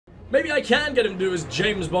Maybe I can get him to do his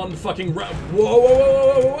James Bond fucking rap. Whoa, whoa,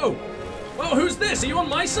 whoa, whoa, whoa, whoa. Oh, who's this? Are you on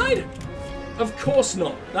my side? Of course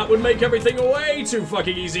not. That would make everything way too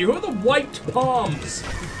fucking easy. Who are the white palms?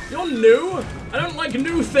 You're new? I don't like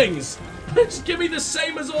new things. Just give me the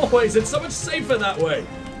same as always. It's so much safer that way.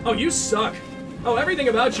 Oh, you suck. Oh, everything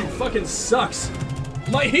about you fucking sucks.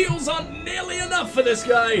 My heals aren't nearly enough for this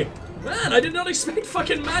guy. Man, I did not expect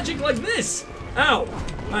fucking magic like this. Ow.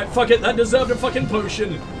 Alright, fuck it. That deserved a fucking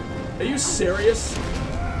potion. Are you serious?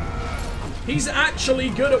 He's actually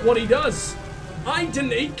good at what he does.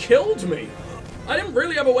 He killed me. I didn't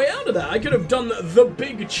really have a way out of that. I could have done the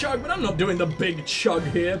big chug, but I'm not doing the big chug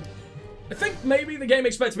here. I think maybe the game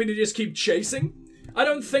expects me to just keep chasing. I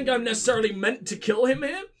don't think I'm necessarily meant to kill him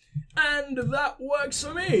here. And that works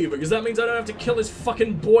for me, because that means I don't have to kill his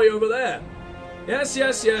fucking boy over there. Yes,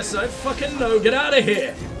 yes, yes, I fucking know. Get out of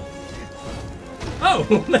here. Oh,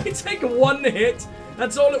 they take one hit.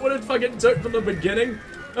 That's all it would have fucking took from the beginning.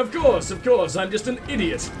 Of course, I'm just an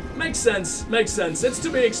idiot. Makes sense, makes sense. It's to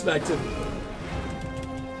be expected.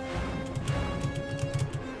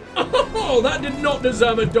 Oh, that did not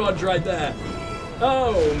deserve a dodge right there.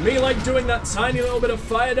 Oh, me like doing that tiny little bit of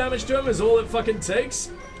fire damage to him is all it fucking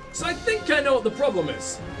takes? So I think I know what the problem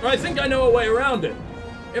is. Or I think I know a way around it.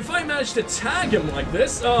 If I manage to tag him like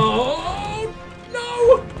this... Oh,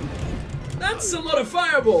 no! That's a lot of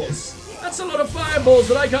fireballs. That's a lot of fireballs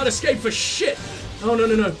that I can't escape for shit. Oh, no,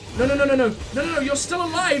 no, no. No, no, no, no, no. No, no, no, you're still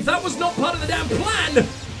alive. That was not part of the damn plan.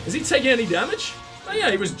 Is he taking any damage? Oh,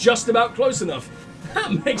 yeah, he was just about close enough.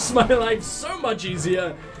 That makes my life so much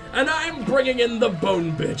easier. And I'm bringing in the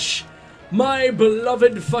bone bitch. My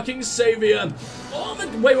beloved fucking savior. Oh,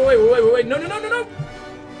 wait. No, no, no, no, no.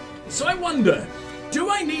 So I wonder, do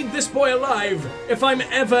I need this boy alive if I'm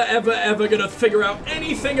ever gonna figure out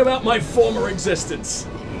anything about my former existence?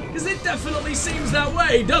 Because it definitely seems that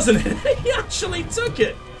way, doesn't it? He actually took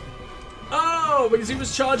it. Oh, because he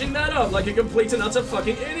was charging that up like a complete and utter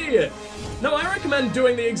fucking idiot. No, I recommend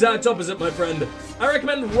doing the exact opposite, my friend. I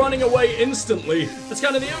recommend running away instantly. That's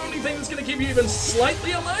kind of the only thing that's going to keep you even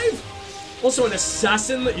slightly alive. Also, an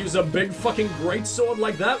assassin that uses a big fucking greatsword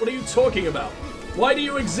like that? What are you talking about? Why do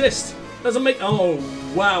you exist? Doesn't make... Oh,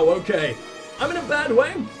 wow, okay. I'm in a bad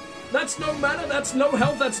way. That's no mana, that's no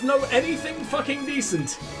health, that's no anything fucking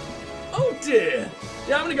decent. Oh, dear.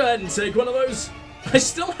 Yeah, I'm going to go ahead and take one of those. I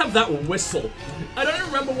still have that whistle. I don't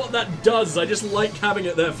remember what that does, I just like having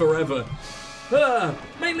it there forever.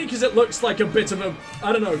 Mainly because it looks like a bit of a,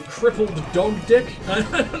 I don't know, crippled dog dick. I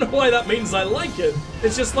don't know why that means I like it.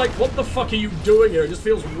 It's just like, what the fuck are you doing here? It just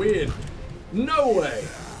feels weird. No way.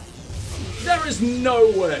 There is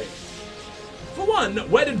no way. For one,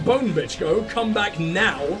 where did Bone Bitch go? Come back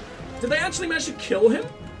now? Did they actually manage to kill him?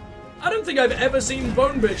 I don't think I've ever seen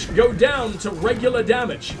Bone Bitch go down to regular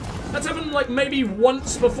damage. That's happened like maybe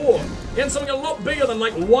once before. Against something a lot bigger than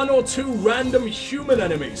like 1 or 2 random human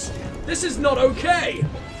enemies. This is not okay.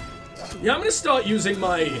 Yeah, I'm gonna start using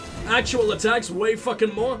my actual attacks way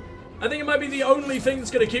fucking more. I think it might be the only thing that's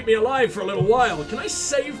gonna keep me alive for a little while. Can I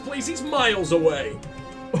save, please? He's miles away.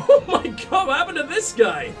 Oh my god, what happened to this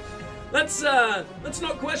guy? Let's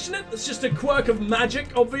not question it. It's just a quirk of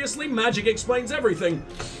magic, obviously. Magic explains everything.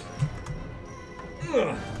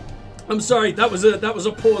 Ugh. I'm sorry, that was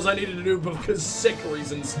a pause I needed to do because sick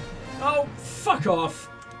reasons. Oh, fuck off.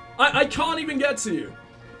 I can't even get to you.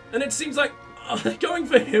 And it seems like going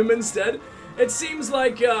for him instead. It seems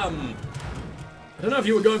like I don't know if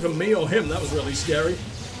you were going for me or him. That was really scary.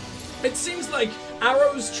 It seems like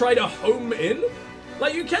arrows try to home in.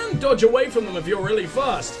 Like, you can dodge away from them if you're really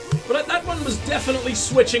fast, but that one was definitely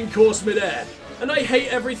switching course midair, and I hate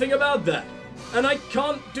everything about that. And I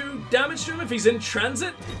can't do damage to him if he's in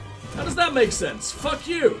transit? How does that make sense? Fuck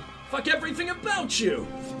you. Fuck everything about you.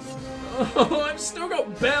 Oh, I've still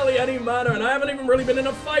got barely any mana, and I haven't even really been in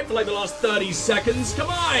a fight for like the last 30 seconds. Come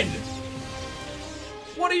on!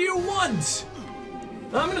 What do you want?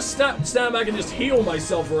 I'm gonna stand back and just heal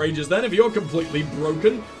myself for ages then, if you're completely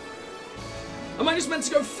broken. Am I just meant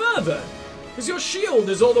to go further? Because your shield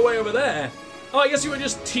is all the way over there. Oh, I guess you were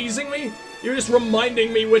just teasing me? You were just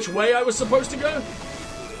reminding me which way I was supposed to go?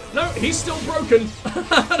 No, he's still broken.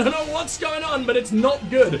 I don't know what's going on, but it's not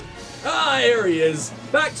good. Ah, here he is.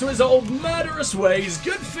 Back to his old murderous ways.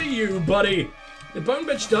 Good for you, buddy. Did Bone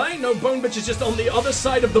Bitch die? No, Bone Bitch is just on the other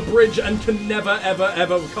side of the bridge and can never,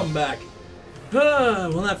 ever come back. Ah,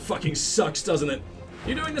 well, that fucking sucks, doesn't it?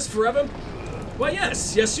 You doing this forever? Why,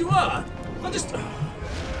 yes. Yes, you are. I'll just...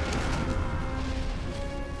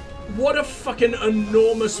 What a fucking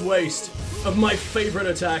enormous waste of my favorite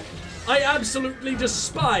attack. I absolutely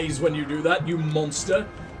despise when you do that, you monster.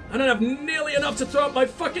 I don't have nearly enough to throw up my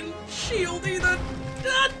fucking shield either.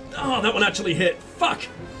 Oh, that one actually hit. Fuck.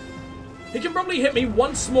 He can probably hit me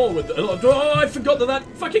once more with... Oh, I forgot that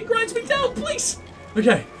fucking grinds me down, please.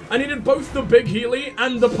 Okay, I needed both the big Healy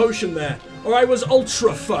and the potion there, or I was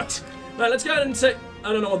ultra fucked. Right, let's go ahead and say...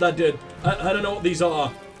 I don't know what that did. I don't know what these are.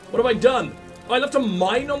 What have I done? Oh, I left a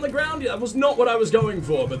mine on the ground? Yeah, that was not what I was going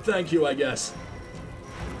for, but thank you, I guess.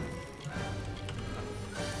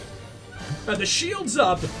 The shield's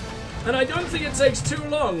up, and I don't think it takes too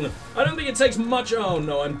long. I don't think it takes much... Oh,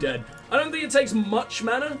 no, I'm dead. I don't think it takes much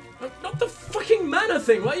mana. Not the fucking mana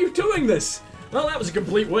thing. Why are you doing this? Well, that was a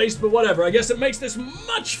complete waste, but whatever. I guess it makes this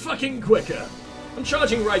much fucking quicker. I'm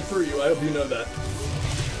charging right through you. I hope you know that.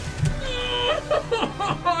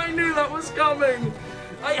 I knew that was coming.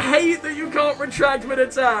 I hate that you can't retract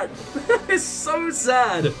mid-attack. It's so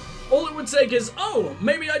sad. All it would take is, oh,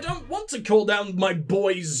 maybe I don't want to call down my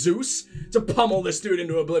boy Zeus to pummel this dude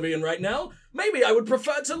into oblivion right now. Maybe I would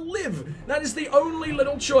prefer to live. That is the only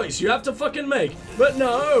little choice you have to fucking make. But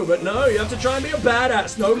no, you have to try and be a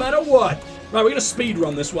badass no matter what. Right, we're gonna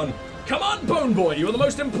speedrun this one. Come on, Bone Boy, you are the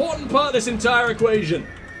most important part of this entire equation.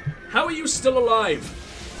 How are you still alive?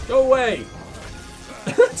 Go away.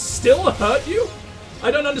 Still hurt you?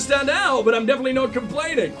 I don't understand how, but I'm definitely not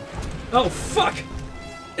complaining. Oh, fuck.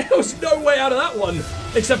 There was no way out of that one,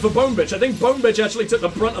 except for Bone Bitch. I think Bone Bitch actually took the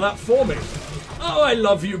brunt of that for me. Oh, I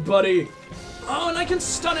love you, buddy. Oh, and I can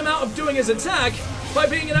stun him out of doing his attack by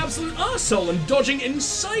being an absolute arsehole and dodging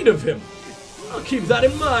inside of him. I'll keep that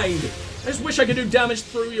in mind. I just wish I could do damage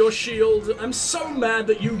through your shield. I'm so mad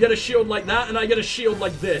that you get a shield like that and I get a shield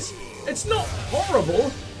like this. It's not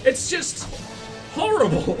horrible. It's just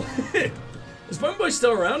horrible. Is Bone Boy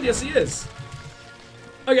still around? Yes, he is.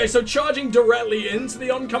 Okay, so charging directly into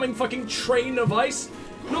the oncoming fucking train of ice.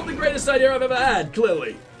 Not the greatest idea I've ever had,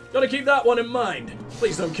 clearly. Gotta keep that one in mind.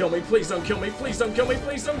 Please don't kill me, please don't kill me, please don't kill me,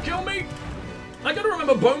 please don't kill me. I gotta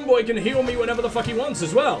remember Bone Boy can heal me whenever the fuck he wants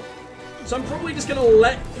as well. So I'm probably just gonna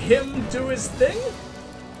let him do his thing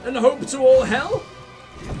and hope to all hell.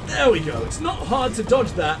 There we go. It's not hard to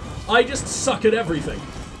dodge that. I just suck at everything.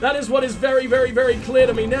 That is what is very, very, very clear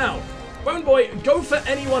to me now. Bone Boy, go for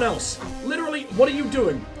anyone else. Literally, what are you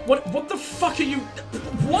doing? What the fuck are you...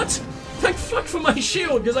 What? Thank fuck for my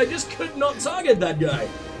shield, because I just could not target that guy.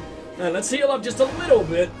 And let's heal up just a little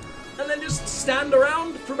bit, and then just stand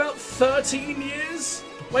around for about 13 years,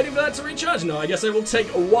 waiting for that to recharge. No, I guess I will take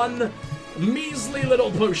one measly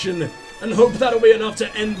little potion and hope that'll be enough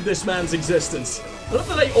to end this man's existence. I love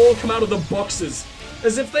that they all come out of the boxes,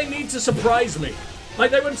 as if they need to surprise me.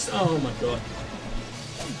 Like they would... Oh my god.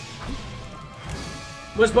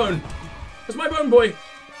 Where's Bone? Where's my Bone Boy?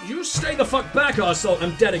 You stay the fuck back, arsehole.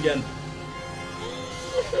 I'm dead again.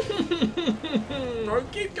 I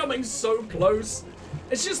keep coming so close.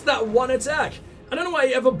 It's just that one attack. I don't know why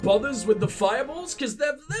he ever bothers with the fireballs, because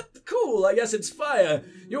they're cool. I guess it's fire.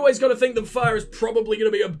 You always got to think that fire is probably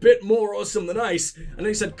going to be a bit more awesome than ice. And then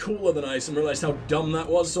he said cooler than ice and realized how dumb that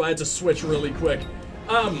was, so I had to switch really quick.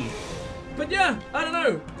 But yeah, I don't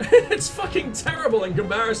know. It's fucking terrible in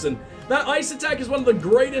comparison. That ice attack is one of the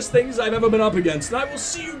greatest things I've ever been up against, and I will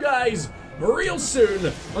see you guys real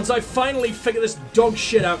soon once I finally figure this dog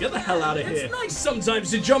shit out. Get the hell out of here. It's nice sometimes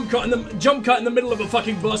to jump cut in the middle of a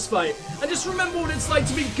fucking boss fight and just remember what it's like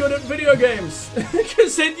to be good at video games.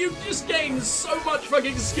 Because then you just gain so much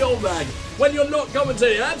fucking skill back when you're not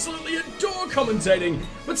commentating. I absolutely adore commentating,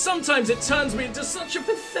 but sometimes it turns me into such a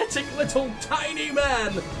pathetic little tiny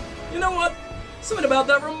man. You know what? Something about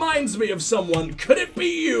that reminds me of someone. Could it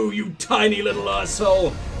be you, you tiny little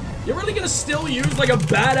asshole? You're really gonna still use like a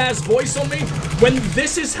badass voice on me when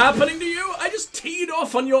this is happening to you? I just teed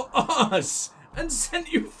off on your ass and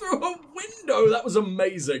sent you through a window. That was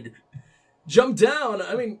amazing. Jump down.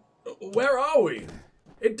 I mean, where are we?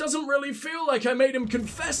 It doesn't really feel like I made him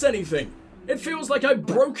confess anything. It feels like I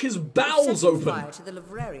broke his bowels open. Fire to the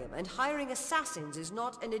livrarium and hiring assassins is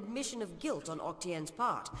not an admission of guilt on Octien's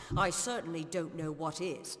part. I certainly don't know what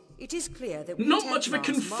is. It is clear that not much of a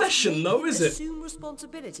confession, though, is it? Assume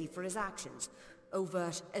responsibility for his actions,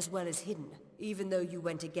 overt as well as hidden. Even though you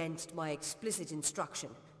went against my explicit instruction,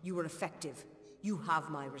 you were effective. You have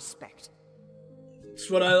my respect. That's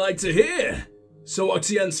what I like to hear. So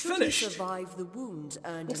Octien's finished. Survive the wounds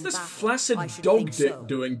earned What's in this battle? flaccid dog dick so.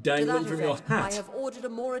 doing dangling from your hat? I have ordered a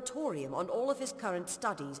moratorium on all of his current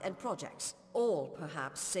studies and projects. All,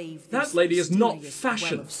 perhaps, save this that lady is not mysterious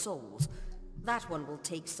fashion. well of souls. That one will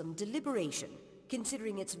take some deliberation,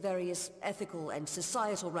 considering its various ethical and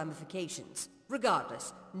societal ramifications.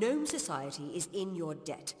 Regardless, Gnome society is in your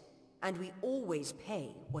debt, and we always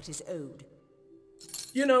pay what is owed.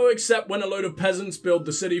 You know, except when a load of peasants build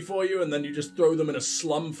the city for you and then you just throw them in a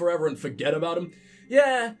slum forever and forget about them.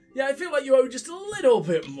 Yeah, I feel like you owe just a little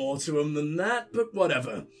bit more to him than that, but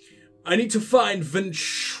whatever. I need to find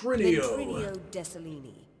Ventrinio. Ventrinio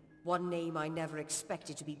Dessalini. One name I never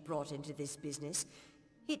expected to be brought into this business.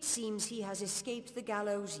 It seems he has escaped the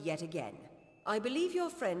gallows yet again. I believe your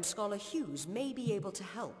friend Scholar Hughes may be able to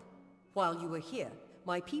help. While you were here,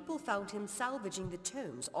 my people found him salvaging the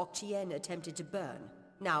tomes Octien attempted to burn.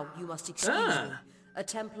 Now, you must excuse me. A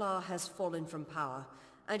Templar has fallen from power,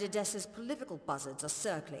 and Edessa's political buzzards are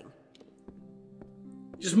circling.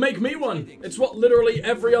 Just make me one. It's what literally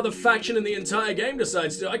every other faction in the entire game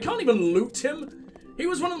decides to do. I can't even loot him. He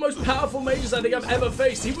was one of the most powerful mages I think I've ever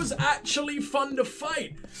faced. He was actually fun to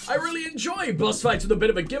fight. I really enjoy boss fights with a bit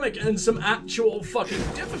of a gimmick and some actual fucking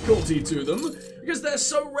difficulty to them, because they're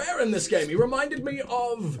so rare in this game. He reminded me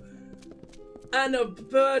of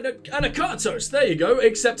Anakartos, there you go,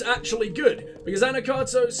 except actually good. Because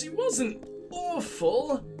Anakartos, he wasn't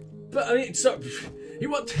awful, but I mean, so,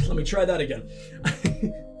 let me try that again.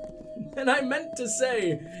 And I meant to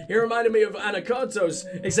say, he reminded me of Anakartos,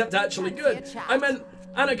 except actually good. I meant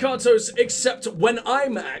Anakartos, except when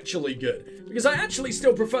I'm actually good. Because I actually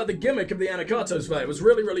still prefer the gimmick of the Anakartos fight. It was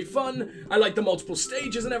really, really fun. I liked the multiple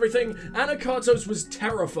stages and everything. Anakartos was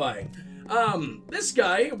terrifying. This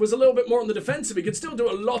guy was a little bit more on the defensive. He could still do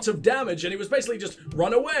a lot of damage, and he was basically just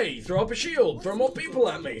run away, throw up a shield, throw more people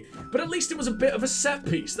at me. But at least it was a bit of a set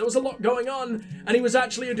piece. There was a lot going on, and he was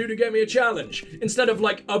actually a dude who gave me a challenge. Instead of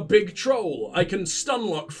like a big troll, I can stun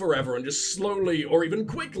lock forever and just slowly, or even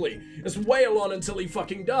quickly, just wail on until he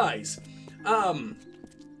fucking dies.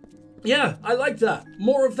 Yeah, I like that.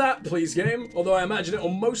 More of that, please, game. Although I imagine it will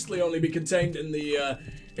mostly only be contained in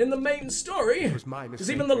the main story, because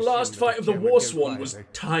even the last fight of the Warsworn was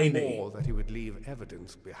tiny. Or that he would leave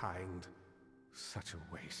evidence behind. Such a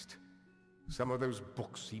waste. Some of those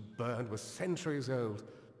books he burned were centuries old,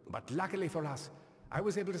 but luckily for us, I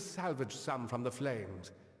was able to salvage some from the flames.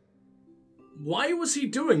 Why was he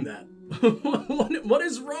doing that? What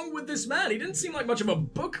is wrong with this man? He didn't seem like much of a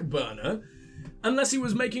book burner, unless he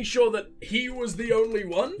was making sure that he was the only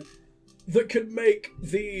one that could make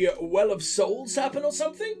the Well of Souls happen or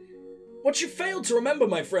something? What you failed to remember,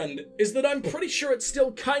 my friend, is that I'm pretty sure it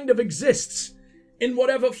still kind of exists. In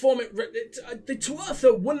whatever form the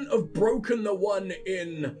Tuatha wouldn't have broken the one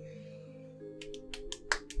in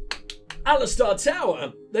Alistar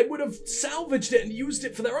Tower. They would have salvaged it and used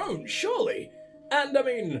it for their own, surely. And, I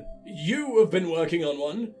mean, you have been working on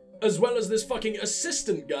one, as well as this fucking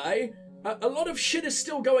assistant guy. A lot of shit is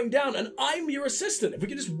still going down, and I'm your assistant. If we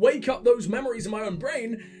could just wake up those memories in my own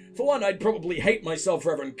brain, for one, I'd probably hate myself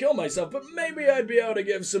forever and kill myself, but maybe I'd be able to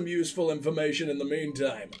give some useful information in the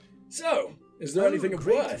meantime. So, is there anything of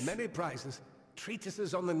worth? Many prizes.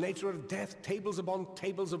 Treatises on the nature of death, tables upon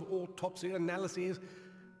tables of autopsy analyses,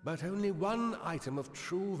 but only one item of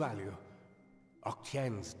true value.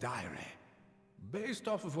 Octien's diary. Based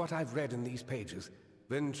off of what I've read in these pages,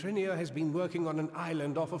 Ventrinio has been working on an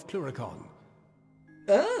island off of Cluricon.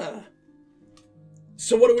 Ah.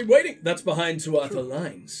 So what are we waiting? That's behind Tuatha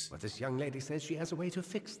lines. But this young lady says she has a way to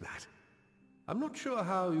fix that. I'm not sure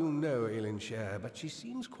how you know llshit, but she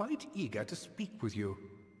seems quite eager to speak with you.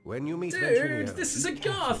 When you meet Ventrinio, dude, this is a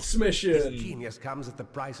Garth's mission. His genius comes at the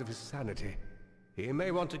price of his sanity. He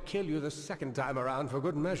may want to kill you the second time around for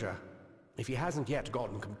good measure. If he hasn't yet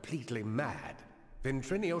gotten completely mad,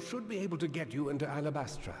 Ventrinio should be able to get you into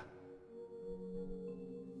Alabastra.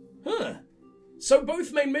 Huh. So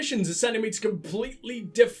both main missions are sending me to completely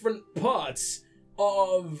different parts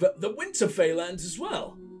of the Winterfell lands as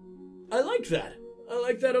well. I like that. I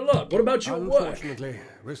like that a lot. What about your work? Unfortunately,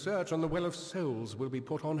 research on the Well of Souls will be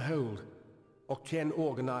put on hold. Octien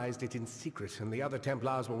organized it in secret, and the other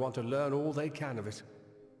Templars will want to learn all they can of it.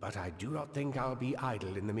 But I do not think I'll be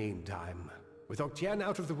idle in the meantime. With Octien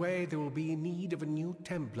out of the way, there will be need of a new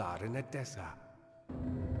Templar in Edessa.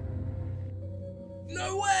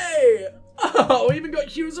 No way! Oh, we even got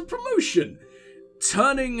Hughes a promotion.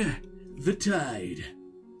 Turning the tide.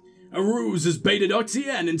 A ruse has baited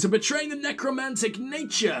Octien into betraying the necromantic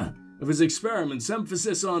nature of his experiments,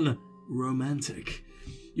 emphasis on romantic.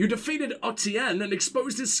 You defeated Octien and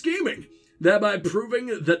exposed his scheming, thereby proving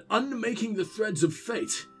that unmaking the threads of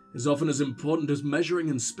fate is often as important as measuring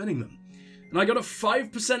and spinning them. And I got a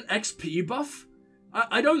 5% XP buff?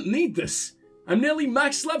 I don't need this. I'm nearly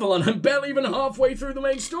max level and I'm barely even halfway through the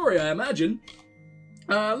main story, I imagine.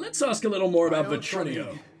 Let's ask a little more about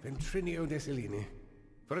Ventrinio. Ventrinio Dessalini.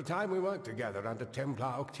 For a time we worked together under Templar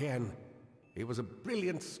Octien. He was a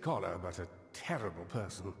brilliant scholar, but a terrible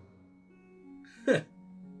person.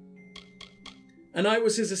 and I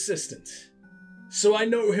was his assistant. So I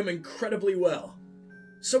know him incredibly well.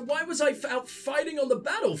 So why was I out fighting on the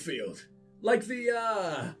battlefield? Like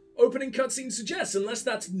the, opening cutscene suggests, unless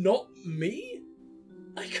that's not me?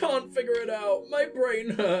 I can't figure it out. My brain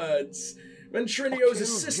hurts. Ventrinio's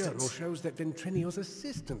assistant. Journal shows that Ventrinio's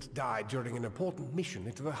assistant died during an important mission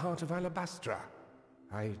into the heart of Alabastra.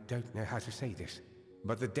 I don't know how to say this,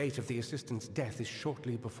 but the date of the assistant's death is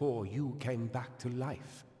shortly before you came back to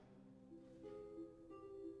life.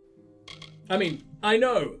 I mean, I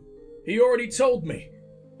know. He already told me.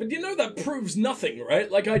 But you know that proves nothing,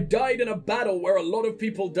 right? Like, I died in a battle where a lot of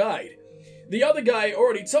people died. The other guy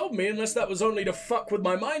already told me, unless that was only to fuck with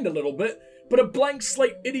my mind a little bit, but a blank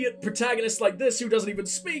slate idiot protagonist like this who doesn't even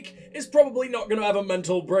speak is probably not going to have a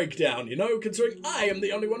mental breakdown, you know, considering I am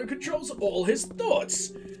the only one who controls all his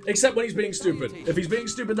thoughts. Except when he's being stupid. If he's being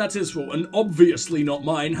stupid, that's his fault, and obviously not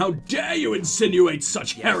mine. How dare you insinuate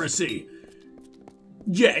such heresy?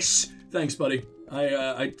 Yes. Thanks, buddy.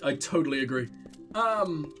 I totally agree.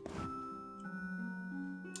 I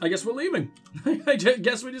guess we're leaving. I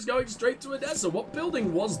guess we're just going straight to Edessa. What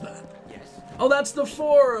building was that? Yes. Oh, that's the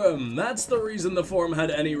forum. That's the reason the forum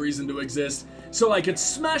had any reason to exist. So I could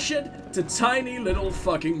smash it to tiny little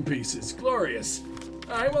fucking pieces. Glorious.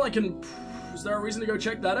 Alright, well I can... Is there a reason to go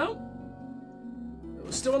check that out?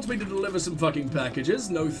 It still wants me to deliver some fucking packages.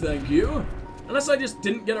 No thank you. Unless I just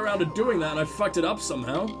didn't get around to doing that and I fucked it up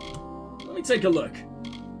somehow. Let me take a look.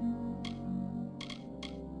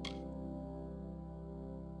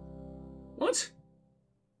 What?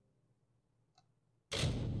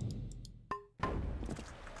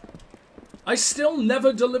 I still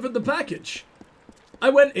never delivered the package. I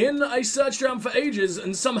went in, I searched around for ages,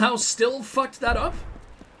 and somehow still fucked that up?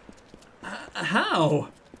 How?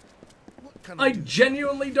 I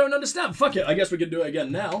genuinely don't understand. Fuck it, I guess we can do it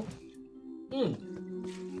again now.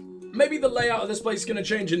 Maybe the layout of this place is going to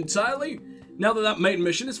change entirely now that that main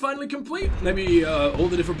mission is finally complete. Maybe all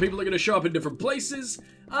the different people are going to show up in different places.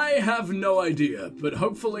 I have no idea, but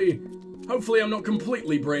hopefully I'm not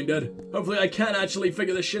completely brain dead. Hopefully I can actually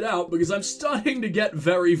figure this shit out, because I'm starting to get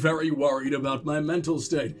very, very worried about my mental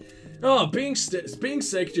state. Oh, being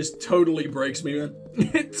sick just totally breaks me, man.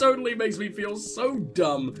 It totally makes me feel so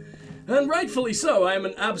dumb. And rightfully so, I am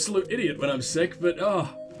an absolute idiot when I'm sick, but oh,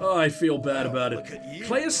 I feel bad about it.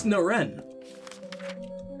 Clayus Naren.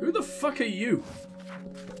 Who the fuck are you?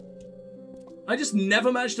 I just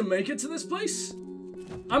never managed to make it to this place?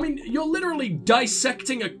 I mean, you're literally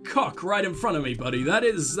dissecting a cock right in front of me, buddy. That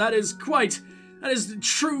is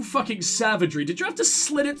true fucking savagery. Did you have to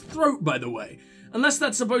slit its throat, by the way? Unless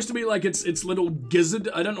that's supposed to be like its little gizzard.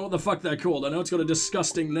 I don't know what the fuck they're called. I know it's got a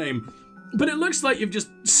disgusting name. But it looks like you've just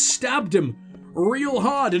stabbed him real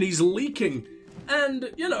hard and he's leaking.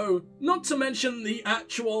 And, you know, not to mention the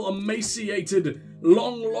actual emaciated,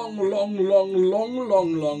 long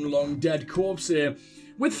dead corpse here,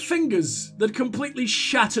 with fingers that completely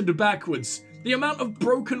shattered backwards. The amount of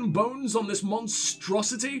broken bones on this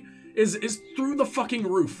monstrosity is through the fucking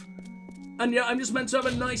roof. And yeah, I'm just meant to have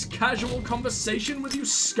a nice casual conversation with you,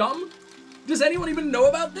 scum? Does anyone even know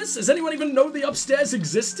about this? Does anyone even know the upstairs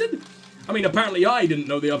existed? I mean, apparently I didn't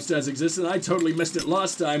know the upstairs existed, and I totally missed it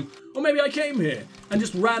last time. Or maybe I came here and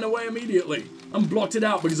just ran away immediately and blocked it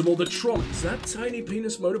out because of all the trauma. Is that tiny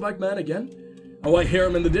penis motorbike man again? Oh, I hear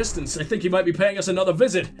him in the distance. I think he might be paying us another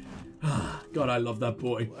visit. Ah, God, I love that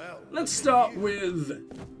boy. Let's start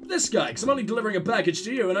with this guy, because I'm only delivering a package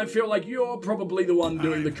to you, and I feel like you're probably the one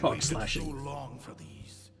doing the cock slashing. So long for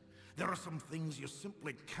these. There are some things you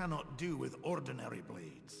simply cannot do with ordinary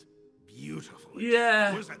blades. Beautiful,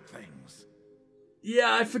 exquisite things.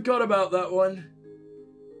 Yeah, I forgot about that one.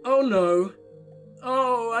 Oh no.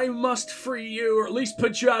 Oh, I must free you, or at least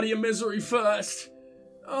put you out of your misery first.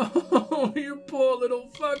 Oh, you poor little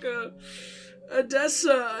fucker.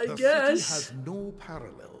 Edessa, I guess. The city has no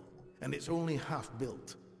parallel, and it's only half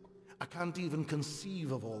built. I can't even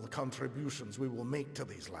conceive of all the contributions we will make to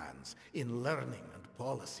these lands in learning and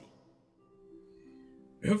policy.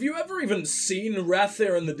 Have you ever even seen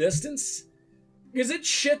Rathir in the distance? Because it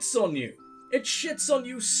shits on you. It shits on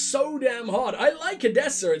you so damn hard. I like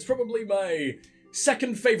Edessa. It's probably my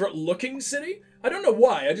second favorite looking city. I don't know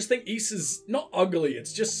why. I just think Ys is not ugly.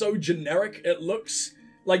 It's just so generic. It looks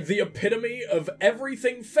like the epitome of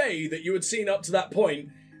everything Fae that you had seen up to that point,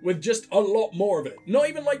 with just a lot more of it. Not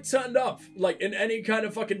even like turned up, like in any kind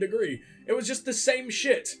of fucking degree. It was just the same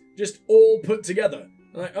shit, just all put together.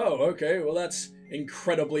 Like, oh, okay, well that's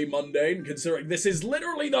incredibly mundane, considering this is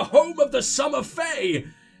literally the home of the Summer Fae.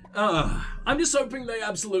 I'm just hoping they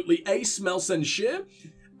absolutely ace Melsenshire,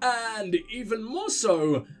 and even more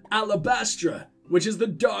so, Alabastra. which is the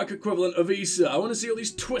dark equivalent of Issa. I want to see all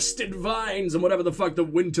these twisted vines and whatever the fuck the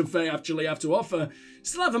Winterfell actually have to offer.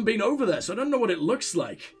 Still haven't been over there, so I don't know what it looks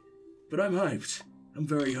like. But I'm hyped. I'm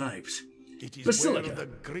very hyped. It is Basilica. where the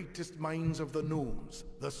greatest minds of the gnomes,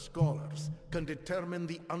 the scholars, can determine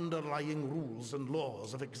the underlying rules and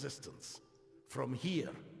laws of existence. From here,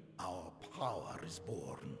 our power is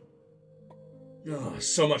born. Oh,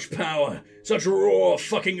 so much power. Such raw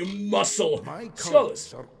fucking muscle. My Scholars.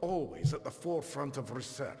 colleagues are always at the forefront of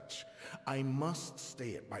research. I must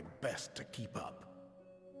stay at my best to keep up.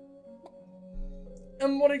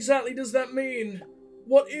 And what exactly does that mean?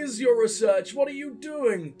 What is your research? What are you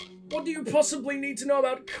doing? What do you possibly need to know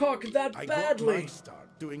about cock that I badly? got my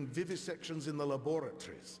start doing vivisections in the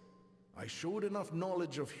laboratories. I showed enough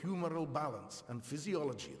knowledge of humoral balance and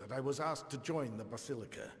physiology that I was asked to join the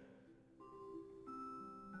Basilica.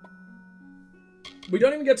 We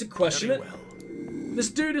don't even get to question Very it. well. This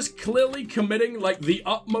dude is clearly committing, like, the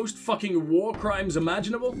utmost fucking war crimes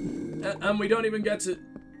imaginable. And we don't even get to...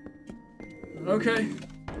 Okay.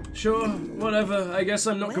 Sure, whatever. I guess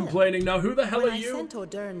I'm not complaining now. Who the hell are When I you? sent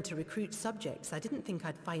Audern to recruit subjects, I didn't think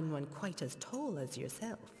I'd find one quite as tall as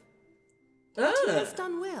yourself. But he has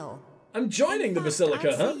done well. I'm joining the In fact, Basilica,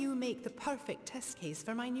 I'd huh? say you make the perfect test case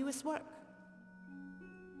for my newest work.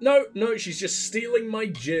 No, she's just stealing my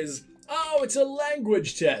jizz. Oh, it's a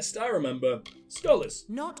language test. I remember. Scholars.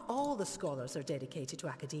 Not all the scholars are dedicated to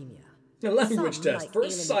academia. A language Some, test like for a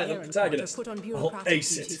Aelin silent Ehrencourt, protagonist. are put on I'll bureaucratic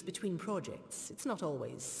ace duties it. between projects. It's not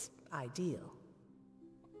always ideal.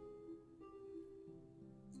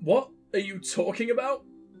 What are you talking about?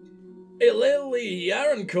 Lily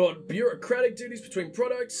Ehrencourt, bureaucratic duties between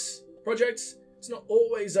projects. It's not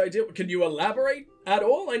always ideal. Can you elaborate at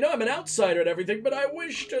all? I know I'm an outsider and everything, but I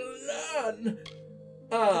wish to learn.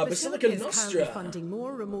 The Basilica is currently Nostra. funding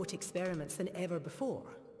more remote experiments than ever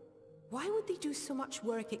before. Why would they do so much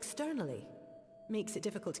work externally? Makes it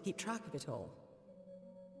difficult to keep track of it all.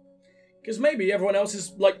 Because maybe everyone else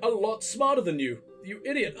is, like, a lot smarter than you. You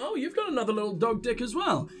idiot. Oh, you've got another little dog dick as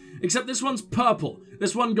well. Except this one's purple.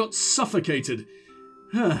 This one got suffocated.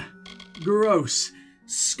 Huh. Gross.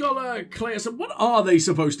 Scholar Claes, what are they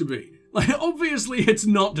supposed to be? Like, obviously it's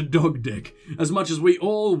not dog dick, as much as we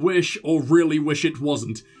all wish or really wish it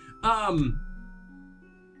wasn't.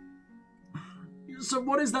 So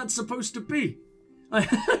what is that supposed to be?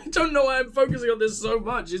 I don't know why I'm focusing on this so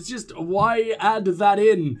much. It's just, why add that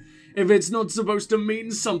in if it's not supposed to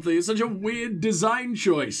mean something? It's such a weird design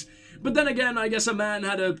choice. But then again, I guess a man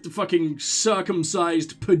had a fucking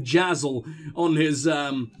circumcised pajazzle on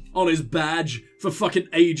his badge for fucking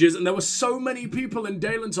ages, and there were so many people in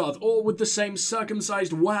Dalentarth, all with the same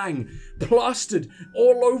circumcised wang, plastered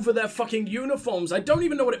all over their fucking uniforms. I don't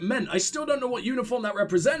even know what it meant. I still don't know what uniform that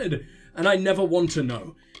represented, and I never want to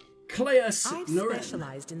know. Claes I've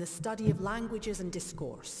specialized in the study of languages and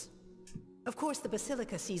discourse. Of course, the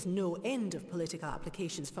Basilica sees no end of political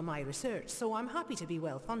applications for my research, so I'm happy to be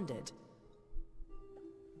well funded.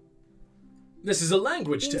 This is a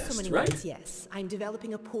language In test, so many right? ways, yes. I'm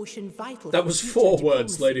developing a potion vital That for was future 4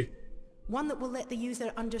 words, diplomacy. lady. One that will let the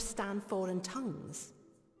user understand foreign tongues.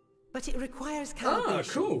 But it requires calibration. Ah,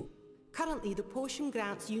 cool. Currently, the potion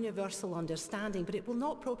grants universal understanding, but it will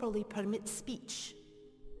not properly permit speech.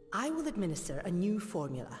 I will administer a new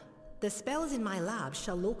formula. The spells in my lab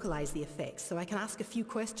shall localize the effects, so I can ask a few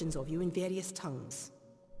questions of you in various tongues.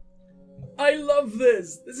 I love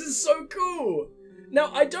this. This is so cool.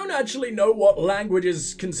 Now, I don't actually know what language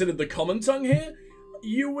is considered the common tongue here.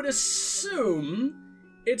 You would assume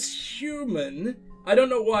it's human. I don't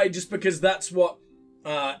know why, just because that's what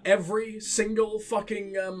every single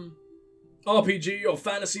fucking RPG or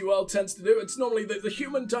fantasy world tends to do. It's normally the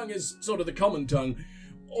human tongue is sort of the common tongue.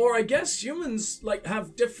 Or I guess humans, like,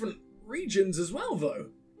 have different regions as well,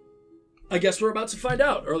 though. I guess we're about to find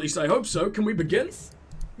out, or at least I hope so. Can we begin? Yes.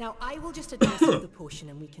 Now, I will just administer the potion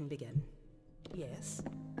and we can begin. Yes.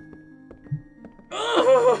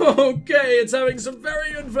 Oh, okay, it's having some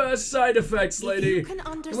very adverse side effects, lady. If you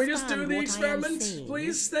can we just do understand the what experiment, I am saying,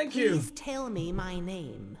 please? Thank you. Please tell me my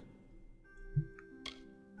name.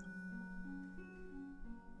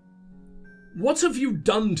 What have you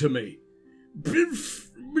done to me?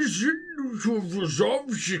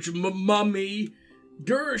 Mummy,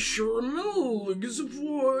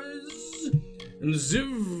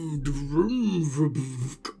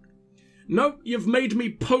 Nope, you've made me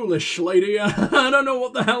Polish, lady. I don't know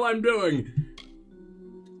what the hell I'm doing.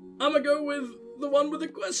 I'ma go with the one with the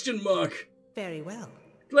question mark. Very well.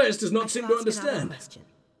 Claes does I not shall seem to ask another understand. question.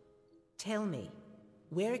 Tell me,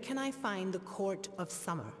 where can I find the Court of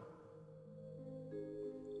Summer?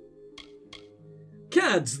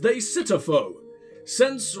 Cads, they Citafo.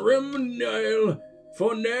 Sense rim nail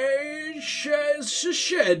for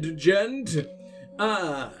shed gent.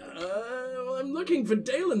 I'm looking for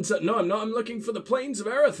Dalen. No, I'm not. I'm looking for the plains of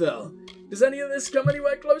Arethel. Does any of this come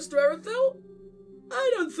anywhere close to Arethel?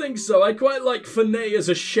 I don't think so. I quite like Finesse as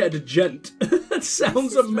a shed gent. That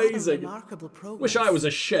sounds amazing. Wish I was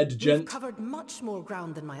a shed gent. We've covered much more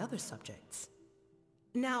ground than my other subjects.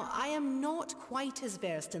 Now, I am not quite as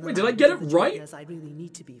versed in the did I get it right? As I really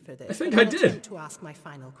need to be for this. I think I did. To ask my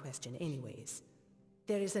final question anyways.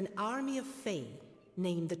 There is an army of Fae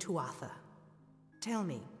named the Tuatha. Tell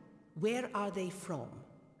me, where are they from?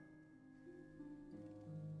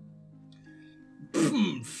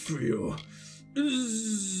 Feel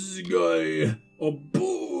this guy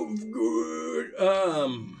above good.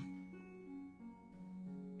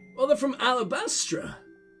 Well, they're from Alabastra.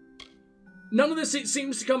 None of this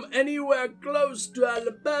seems to come anywhere close to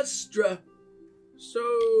Alabastra. So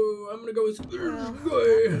I'm gonna go with well,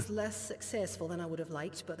 that was less successful than I would have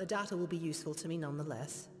liked, but the data will be useful to me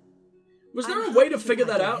nonetheless. Was there a way to figure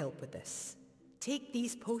that out? Help with this. Take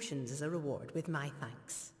these potions as a reward with my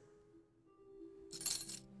thanks.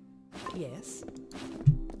 Yes?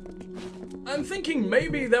 I'm thinking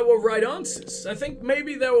maybe there were right answers. I think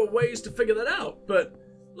maybe there were ways to figure that out, but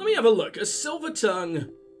let me have a look. A silver tongue...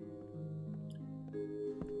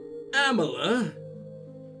 Amalur?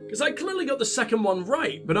 Because I clearly got the second one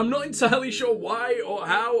right, but I'm not entirely sure why or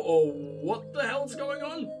how or what the hell's going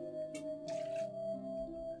on.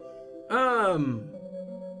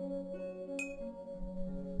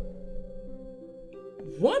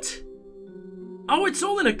 What? Oh, it's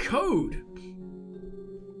all in a code.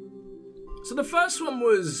 So the first one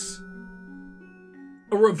was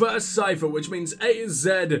a reverse cipher, which means A is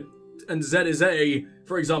Z and Z is A,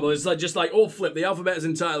 for example. It's like just like all flipped. The alphabet is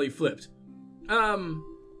entirely flipped.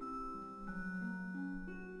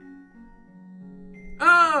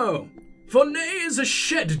 Oh! Finesse is a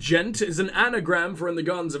shed gent is an anagram for in the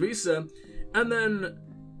Gardens of Issa. And then,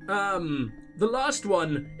 the last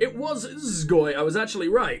one, it was Zgoy. I was actually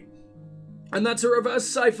right. And that's a reverse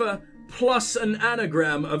cipher plus an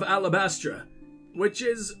anagram of Alabastra, which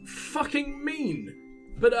is fucking mean.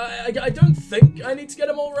 But I don't think I need to get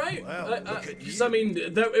them all right. Because, I mean,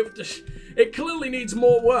 it clearly needs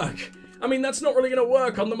more work. I mean, that's not really going to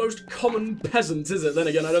work on the most common peasant, is it? Then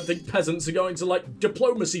again, I don't think peasants are going to, like,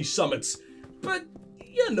 diplomacy summits. But,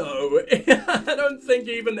 you know, I don't think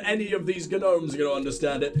even any of these gnomes are going to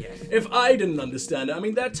understand it. If I didn't understand it, I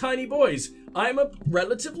mean, they're tiny boys. I'm a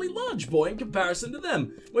relatively large boy in comparison to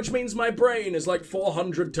them, which means my brain is like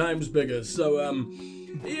 400 times bigger. So,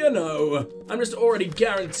 you know, I'm just already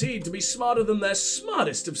guaranteed to be smarter than their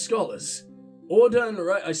smartest of scholars. Order and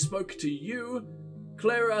right, I spoke to you.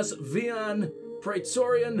 Claras, Vian,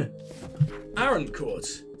 Praetorian,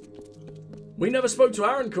 Arancourt. We never spoke to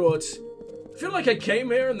Arancourt. I feel like I came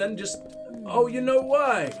here and then just... Oh, you know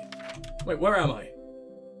why? Wait, where am I?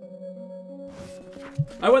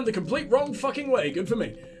 I went the complete wrong fucking way. Good for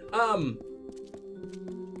me.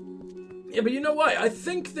 Yeah, but you know why? I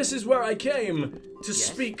think this is where I came to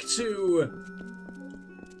speak to...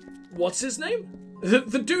 What's his name?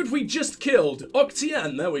 The dude we just killed.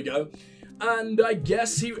 Octian, there we go. And I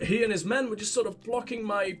guess he and his men were just sort of blocking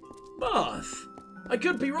my path. I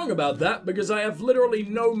could be wrong about that, because I have literally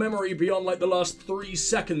no memory beyond like the last 3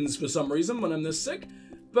 seconds for some reason when I'm this sick.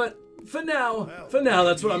 But for now,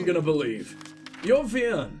 that's what I'm gonna believe. You're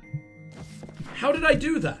Vian. How did I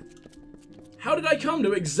do that? How did I come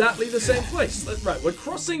to exactly the same place? Right, we're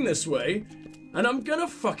crossing this way, and I'm gonna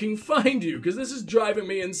fucking find you, because this is driving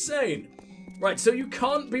me insane. Right, so you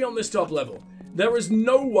can't be on this top level. There is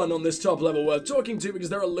no one on this top level worth talking to because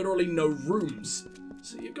there are literally no rooms.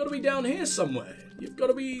 So you've got to be down here somewhere. You've got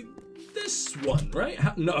to be this one, right?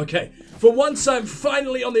 No, okay. For once, I'm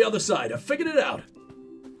finally on the other side. I figured it out.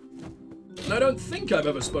 And I don't think I've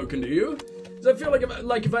ever spoken to you. Because I feel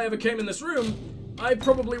like if I ever came in this room, I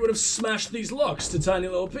probably would have smashed these locks to tiny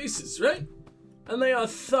little pieces, right? And they are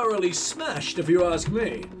thoroughly smashed, if you ask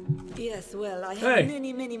me. Yes, well, I have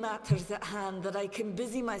many matters at hand that I can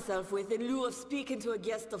busy myself with in lieu of speaking to a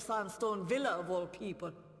guest of Sandstone Villa of all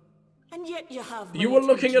people. And yet you have You were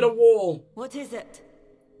looking at a wall. What is it?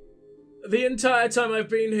 The entire time I've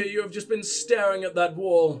been here, you have just been staring at that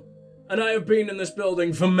wall. And I have been in this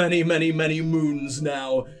building for many moons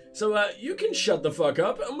now. So, you can shut the fuck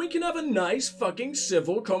up, and we can have a nice fucking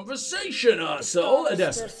civil conversation, arsehole.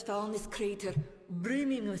 Odessa. Found this crater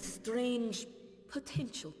brimming with strange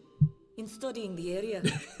potential. In studying the area,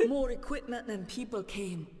 more equipment than people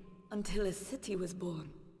came, until a city was born.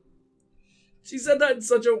 She said that in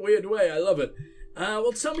such a weird way, I love it.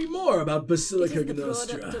 Well, tell me more about Basilica It is the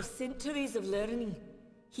product Gnostra. of centuries of learning.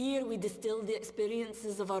 Here we distill the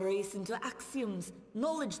experiences of our race into axioms,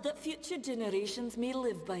 knowledge that future generations may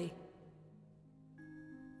live by.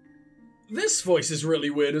 This voice is really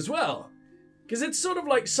weird as well. Because it's sort of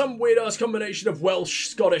like some weird-ass combination of Welsh,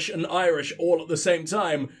 Scottish, and Irish all at the same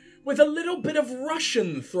time, with a little bit of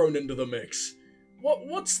Russian thrown into the mix.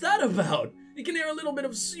 What's that about? You can hear a little bit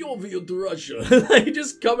of Soviet Russia like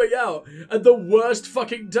just coming out at the worst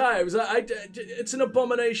fucking times. It's an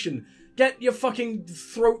abomination. Get your fucking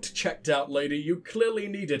throat checked out, lady. You clearly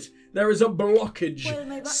need it. There is a blockage. Well,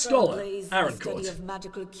 my Scholar, Aaron Court. of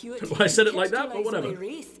magical I said it like that, but whatever.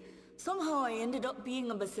 Somehow I ended up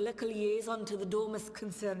being a basilica liaison to the Domus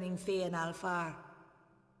concerning Fae and Alfar.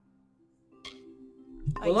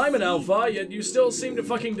 Well, I'm an Alpha, yet you still seem to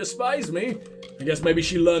fucking despise me. I guess maybe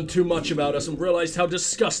she learned too much about us and realized how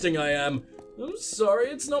disgusting I am. I'm sorry,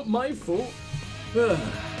 it's not my fault.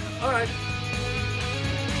 Alright.